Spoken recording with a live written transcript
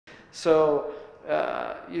So,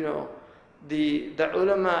 you know, the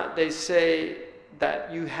ulama, they say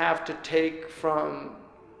that you have to take from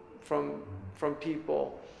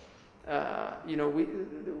people. You know,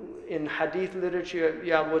 in hadith literature,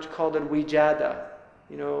 you have what's called al-wijada.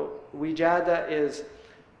 You know, wijada is,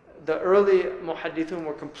 the early muhaddithun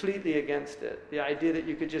were completely against it. The idea that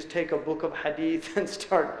you could just take a book of hadith and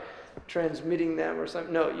start transmitting them or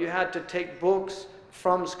something. No, you had to take books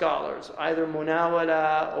from scholars, either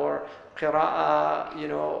munawala or qira'ah, you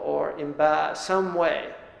know, or imba, some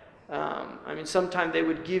way. I mean, sometimes they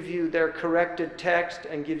would give you their corrected text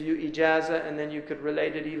and give you ijaza, and then you could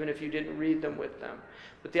relate it even if you didn't read them with them.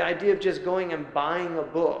 But the idea of just going and buying a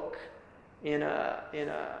book in a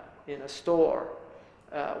store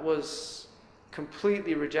was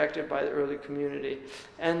completely rejected by the early community.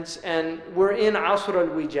 And we're in Asr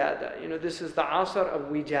al-Wijada. You know, this is the Asr of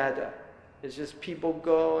Wijada. It's just people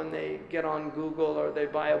go and they get on Google or they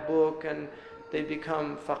buy a book and they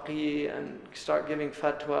become faqih and start giving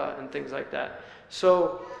fatwa and things like that.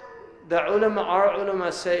 So the ulama, our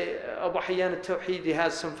ulama say, Abu Hayyan al-Tawhidi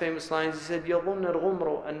has some famous lines. He said, يَظُنَّ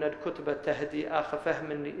الْغُمْرُ أَنَّ الْكُتُبَ تَهْدِي أَخَ فَهْمٍ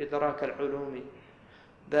لِإِدْرَاكَ الْعُلُومِ.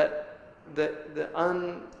 That the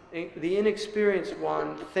inexperienced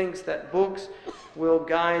one thinks that books will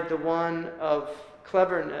guide the one of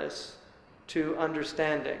cleverness to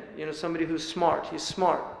understanding. You know, somebody who's smart, he's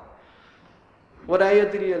smart.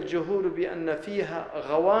 وَلَا يَدْرِي الْجُهُولُ بِأَنَّ فِيهَا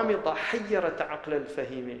غَوَامِضَ حَيَّرَةَ عَقْلَ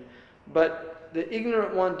الْفَهِيمِ. But the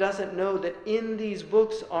ignorant one doesn't know that in these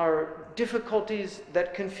books are difficulties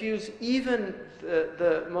that confuse even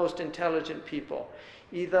the most intelligent people.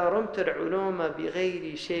 إِذَا رُمْتَ الْعُلُومَ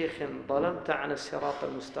بِغَيْرِ شَيْخٍ ضَلَمْتَ عَنَ الصِّرَاطِ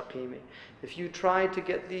الْمُسْتَقِيمِ. If you try to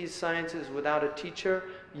get these sciences without a teacher,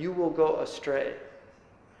 you will go astray.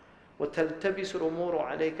 وَتَلْتَبِسُ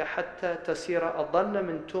الْأُمُورُ عَلَيْكَ حَتَّى تَصِيرَ أَضَلَّ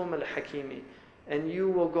مِنْ تُومَ الْحَكِيمِ. And you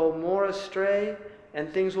will go more astray,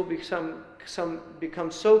 and things will become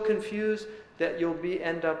so confused that you'll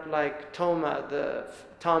end up like Thomas,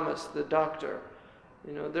 the doctor.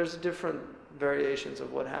 You know, there's different variations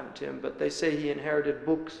of what happened to him, but they say he inherited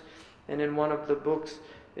books, and in one of the books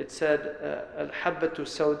it said, "Al-habbatu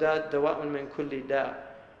sawda dawa'un min kulli da."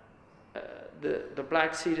 The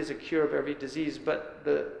black seed is a cure of every disease, but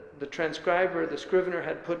the transcriber, the scrivener,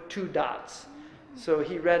 had put 2 dots. So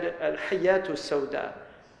he read it, al-hayatu sawda.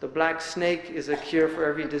 The black snake is a cure for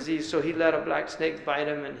every disease. So he let a black snake bite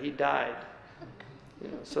him and he died. You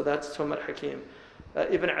know, so that's Tum al-Hakim.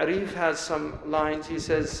 Ibn Arif has some lines. He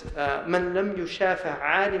says, "Man lam yushafa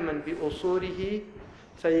 'aliman bi usulihi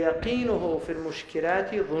fayaqinuhu fil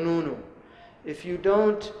mushkilati dhununu." If you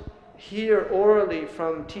don't hear orally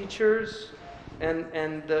from teachers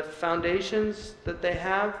and the foundations that they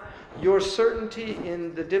have, your certainty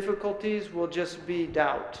in the difficulties will just be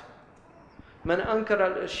doubt. من أنكر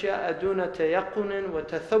الأشياء دون تيقن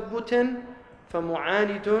وتثبت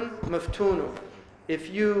فمعاند مفتون. If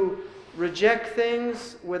you reject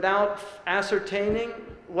things without ascertaining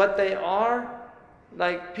what they are,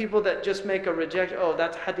 like people that just make a rejection, oh,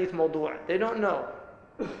 that's hadith mawdu'. They don't know.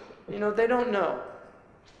 You know, they don't know.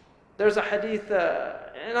 There's a hadith,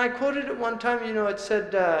 and I quoted it one time, you know, it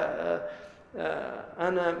said,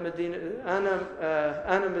 أنا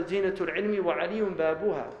مدينة العلم وعلي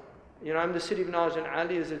بابها. You know, I'm the city of knowledge and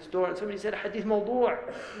Ali is its door. And somebody said, hadith mawdu'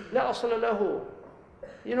 لا أصل له.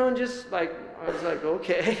 You know, and just like, I was like,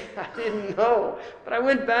 okay, I didn't know. But I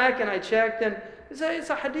went back and I checked, and it's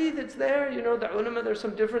a hadith, it's there. You know, the ulama, there's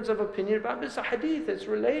some difference of opinion about it, but it's a hadith, it's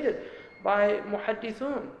related by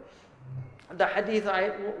muhaddithun. The hadith,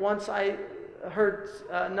 once I heard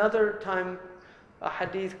another time, a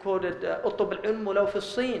hadith quoted, "Utlub al-ilm walau fi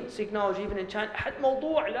as-Sin." Seek knowledge even in China. Had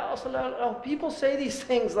mawdu' la asl lahu. People say these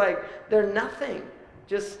things like they're nothing.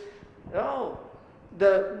 Just, oh.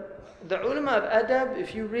 The ulama of adab,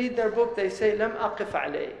 if you read their book, they say, "Lam aqif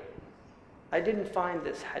alayh." I didn't find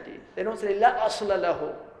this hadith. They don't say, "La asl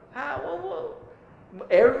lahu."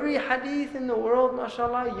 Every hadith in the world,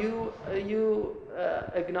 mashallah, you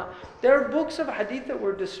acknowledge. There are books of hadith that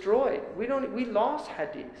were destroyed. We lost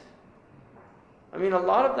hadith. I mean, a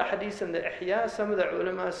lot of the hadith in the Ihya, some of the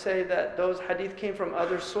ulama say that those hadith came from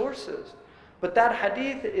other sources. But that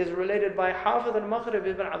hadith is related by Hafidh al-Maghrib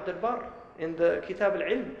ibn Abd al-Barr in the Kitab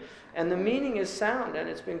al-Ilm. And the meaning is sound, and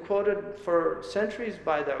it's been quoted for centuries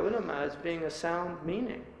by the ulama as being a sound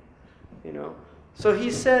meaning. You know. So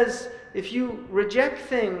he says, if you reject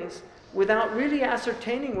things without really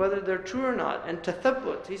ascertaining whether they're true or not, and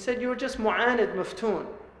tathabbut, he said you're just mu'anid maftoon.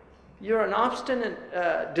 You're an obstinate,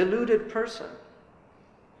 deluded person.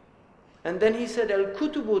 And then he said,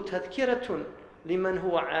 "Al-kutubu tadhkiratun liman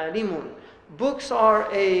huwa alimun." books are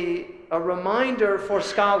a reminder for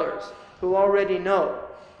scholars who already know.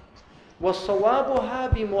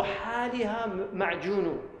 وَصَوَابُهَا بِمُحَالِهَا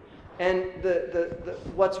مَعْجُونُ. And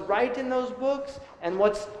what's right in those books and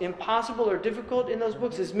what's impossible or difficult in those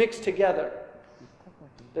books is mixed together.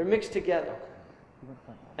 They're mixed together.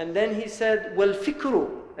 And then he said, وَالْفِكْرُ.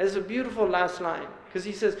 That's a beautiful last line. Because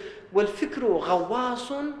he says, وَالْفِكْرُ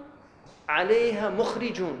غَوَّاصٌ عَلَيْهَا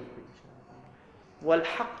مُخْرِجٌ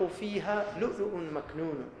وَالْحَقُّ فِيهَا لُؤْلُؤٌ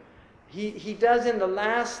مَكْنُونٌ. He does in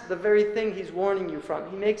the very thing he's warning you from.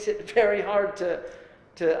 He makes it very hard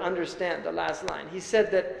to understand, the last line. He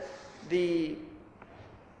said that the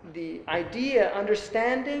idea,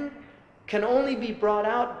 understanding, can only be brought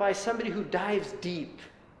out by somebody who dives deep.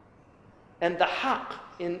 And the haqq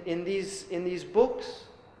in these books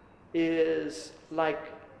is like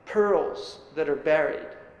pearls that are buried.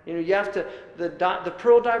 You know, you have to, the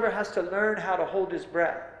pearl diver has to learn how to hold his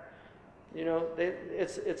breath. You know,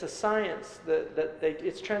 it's a science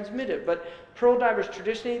it's transmitted. But pearl divers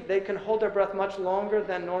traditionally, they can hold their breath much longer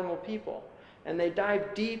than normal people. And they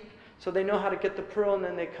dive deep so they know how to get the pearl and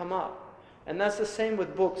then they come up. And that's the same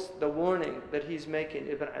with books, the warning that he's making,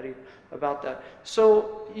 Ibn Arif, about that.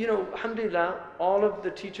 So, you know, alhamdulillah, all of the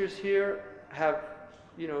teachers here have,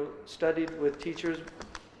 you know, studied with teachers.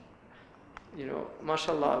 You know,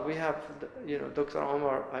 mashallah, we have, you know, Dr.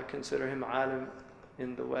 Omar, I consider him alim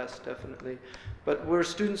in the West, definitely. But we're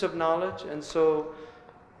students of knowledge, and so,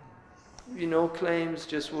 you know, claims,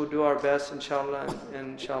 just we'll do our best, inshallah,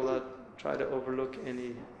 and inshallah, try to overlook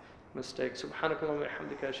any mistakes. Subhanakallah wa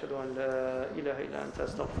bihamdika, ashhadu an la ilaha illa anta,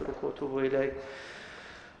 astaghfiruka wa atubu ilayk.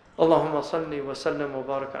 اللهم صل وسلم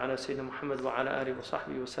وبارك على سيدنا محمد وعلى آله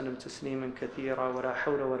وصحبه وسلم تسليما كثيرا ولا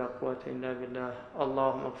حول ولا قوة إلا بالله.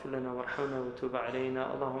 اللهم اغفر لنا وارحمنا وتوب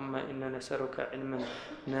علينا. اللهم إنا نسألك علما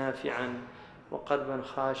نافعا وقلبا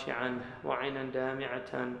خاشعا وعينا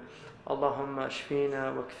دامعة. اللهم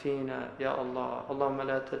اشفينا واكفينا يا الله. اللهم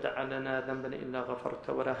لا تدع لنا ذنبا إلا غفرت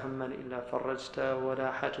ولا هما إلا فرجت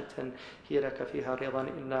ولا حاجة هي لك فيها رضا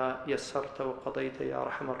إلا يسرت وقضيت يا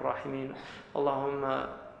أرحم الراحمين. اللهم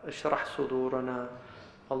اشرح صدورنا.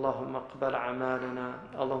 اللهم اقبل أعمالنا.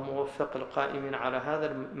 اللهم وفق القائمين على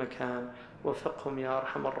هذا المكان، وفقهم يا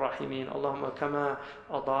أرحم الراحمين. اللهم كما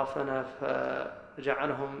أضافنا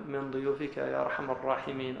فجعلهم من ضيوفك يا أرحم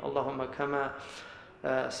الراحمين. اللهم كما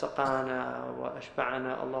سقانا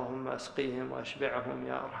وأشبعنا، اللهم اسقيهم وأشبعهم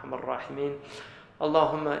يا أرحم الراحمين.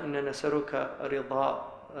 اللهم إنا نسألك رضا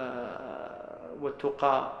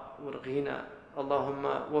والتقى والغنى. اللهم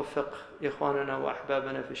وفق إخواننا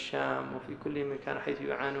وأحبابنا في الشام وفي كل مكان حيث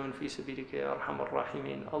يعانون في سبيلك يا أرحم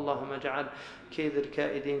الراحمين. اللهم اجعل كيد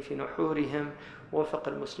الكائدين في نحورهم، وفق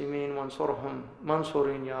المسلمين وانصرهم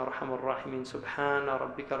منصورين يا أرحم الراحمين. سبحان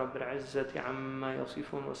ربك رب العزة عما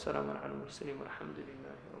يصفون، والسلام على المرسلين والحمد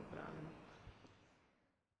لله.